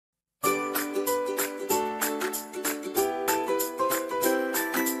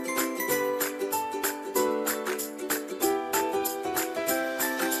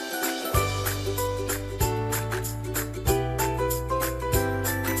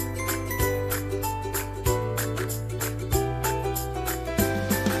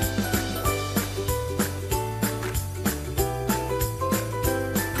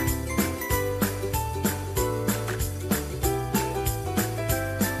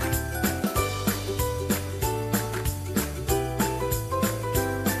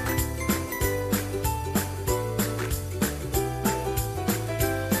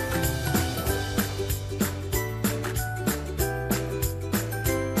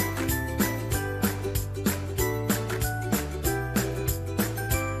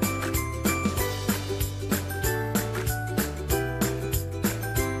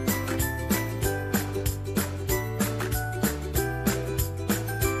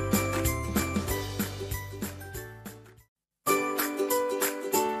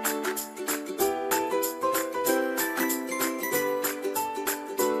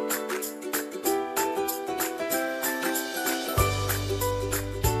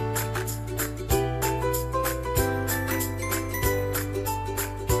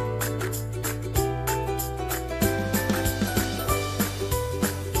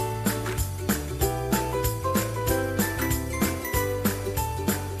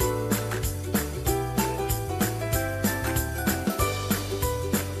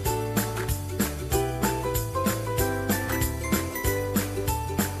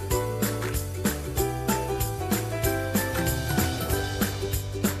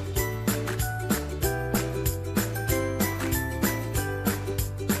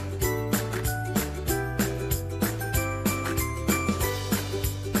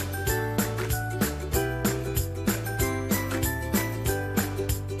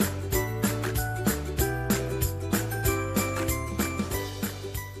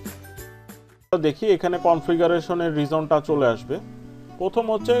দেখি এখানে কনফিগারেশনের রিজনটা চলে আসবে। প্রথম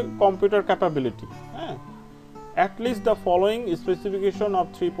হচ্ছে কম্পিউটার ক্যাপাবিলিটি। হ্যাঁ, at least the following specification of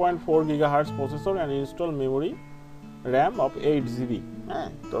 3.4 GHz processor and install memory RAM of 8 GB। হ্যাঁ,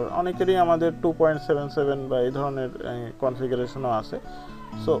 তো অনেকেরই আমাদের 2.77 বা এই ধরনের কনফিগারেশনও আছে।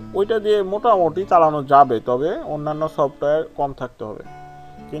 সো ওইটা দিয়ে মোটামুটি চালানো যাবে, তবে অন্যান্য সফটওয়্যার কম থাকতে হবে।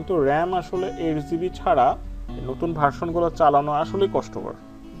 কিন্তু র্যাম আসলে 8 GB ছাড়া নতুন ভার্সনগুলো চালানো আসলেই কষ্টকর।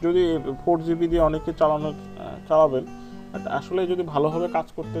 যদি 4 GB দিয়ে অনেকে চালাবেন, বাট আসলে যদি ভালোভাবে কাজ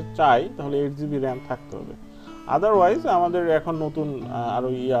করতে চাই তাহলে 8 GB র্যাম থাকতে হবে। আদারওয়াইজ আমাদের এখন নতুন আরও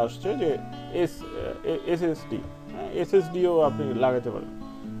আসছে যে এসএসডিও আপনি লাগাতে পারেন।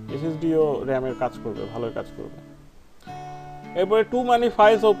 এসএসডিও র্যামের কাজ করবে, ভালোই কাজ করবে। এরপরে two many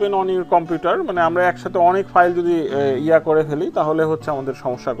files open on your computer, মানে আমরা একসাথে অনেক ফাইল যদি করে ফেলি তাহলে হচ্ছে আমাদের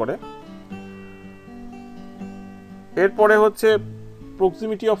সমস্যা করে। এরপরে হচ্ছে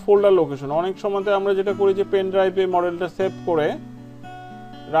প্রক্সিমিটি অফ ফোল্ডার লোকেশন। অনেক সময় আমরা যেটা করি যে পেন ড্রাইভে মডেলটা সেভ করে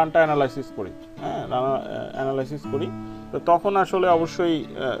রানটা অ্যানালাইসিস করি। হ্যাঁ, অ্যানালাইসিস করি, তো তখন আসলে অবশ্যই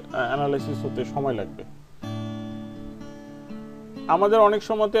অ্যানালাইসিস হতে সময় লাগবে। আমাদের অনেক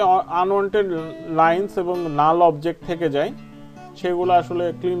সময়তে আনওয়ান্টেড লাইনস এবং নাল অবজেক্ট থেকে যায়, সেগুলো আসলে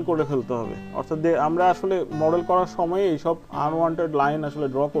ক্লিন করে ফেলতে হবে। অর্থাৎ আমরা আসলে মডেল করার সময় এইসব আনওয়ান্টেড লাইন আসলে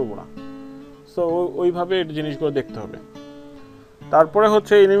ড্র করব না। সো ওইভাবে এই জিনিসগুলো দেখতে হবে। তারপরে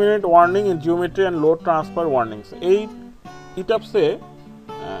হচ্ছে eliminate warning in geometry and load transfer warnings. এই ইটাপসে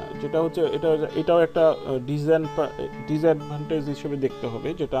যেটা হচ্ছে এটাও একটা ডিসঅ্যাডভান্টেজ হিসেবে দেখতে হবে,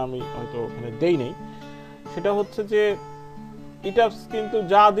 যেটা আমি হয়তো ওখানে দেই নেই। সেটা হচ্ছে যে ইটাপস কিন্তু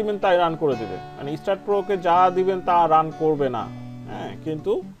যা দিবেন তাই রান করে দেবে, মানে স্টার্ট প্রোকে যা দিবেন তা রান করবে না। হ্যাঁ,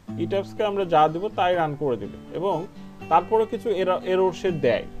 কিন্তু ইটাপসকে আমরা যা দিব তাই রান করে দেবে। এবং তারপরে কিছু এরর সে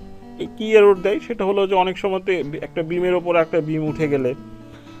দেয়। কি এরর দেয় সেটা হলো যে অনেক সময়তে একটা বিমের ওপর একটা বিম উঠে গেলে,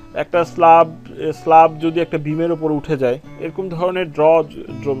 একটা স্ল্যাব যদি একটা বিমের ওপর উঠে যায়, এরকম ধরনের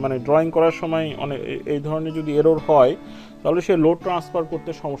মানে ড্রয়িং করার সময় অনেক এই ধরনের যদি এরর হয় তাহলে সে লোড ট্রান্সফার করতে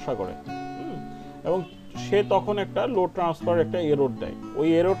সমস্যা করে। এবং সে তখন একটা লোড ট্রান্সফার একটা এরর দেয়। ওই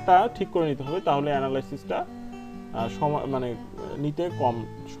এররটা ঠিক করে নিতে হবে, তাহলে অ্যানালাইসিসটা মানে নিতে কম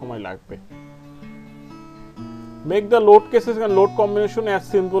সময় লাগবে। Make the load cases and load combination as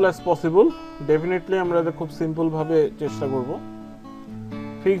simple as possible. Definitely আমরা খুব সিম্পল ভাবে চেষ্টা করব।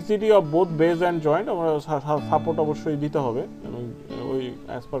 ফিক্সিটি of both base and joint, আমরা সাপোর্ট অবশ্যই দিতে হবে এবং ওই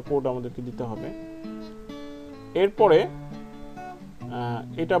অ্যাজ পার কোড আমাদেরকে দিতে হবে। এরপরে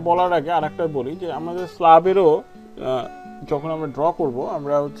এটা বলার আগে আর একটা বলি যে আমাদের স্ল্যাবেরও যখন আমরা ড্র করব,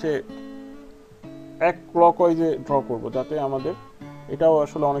 আমরা হচ্ছে এক ক্লকওয়াইজে ড্র করব, যাতে আমাদের এটাও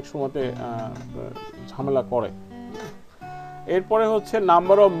আসলে অনেক সময়তে ঝামেলা করে। এরপরে হচ্ছে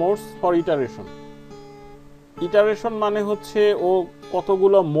number of modes for iteration. Iteration মানে হচ্ছে ও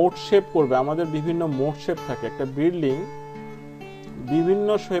কতগুলো মোড শেপ করবে। আমাদের বিভিন্ন মোড শেপ থাকে। একটা বিল্ডিং বিভিন্ন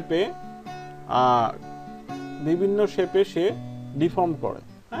শেপে সে ডিফর্ম করে,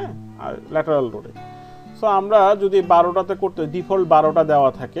 হ্যাঁ, আর ল্যাটারাল রোডে। সো আমরা যদি 12টাতে করতে, ডিফল্ট 12টা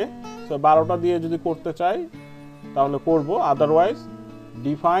দেওয়া থাকে, সো 12টা দিয়ে যদি করতে চাই তাহলে করব। Otherwise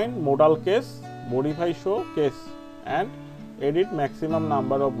define modal case, modify show case and edit maximum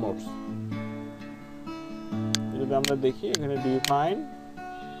number of modes. যদি আমরা দেখি এখানে define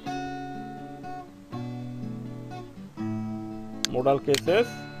modal cases,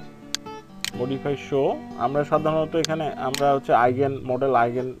 modify show, আমরা সাধারণত এখানে আমরা হচ্ছে মডেল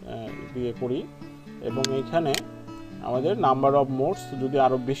আইগেন দিয়ে করি। এবং এখানে আমাদের নাম্বার অফ মোডস যদি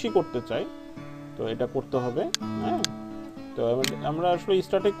আরো বেশি করতে চাই তো এটা করতে হবে। হ্যাঁ, তো আমরা আসলে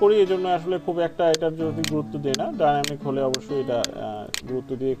স্ট্যাটিক করি, এই জন্য আসলে খুব একটা এটার যদি গুরুত্ব দিই না। ডাইনামিক হলে অবশ্যই এটা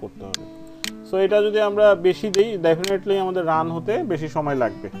গুরুত্ব দিয়ে করতে হবে। সো এটা যদি আমরা বেশি দিই, ডেফিনেটলি আমাদের রান হতে বেশি সময়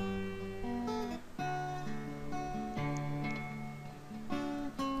লাগবে।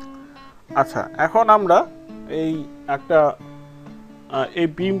 আচ্ছা, এখন আমরা এই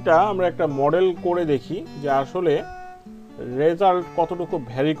বিমটা আমরা একটা মডেল করে দেখি যে আসলে রেজাল্ট কতটুকু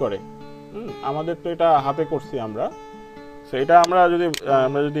ভ্যারি করে। আমাদের তো এটা হাতে করছি আমরা, সো এটা আমরা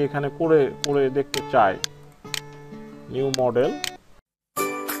যদি এখানে করে দেখতে চাই, নিউ মডেল,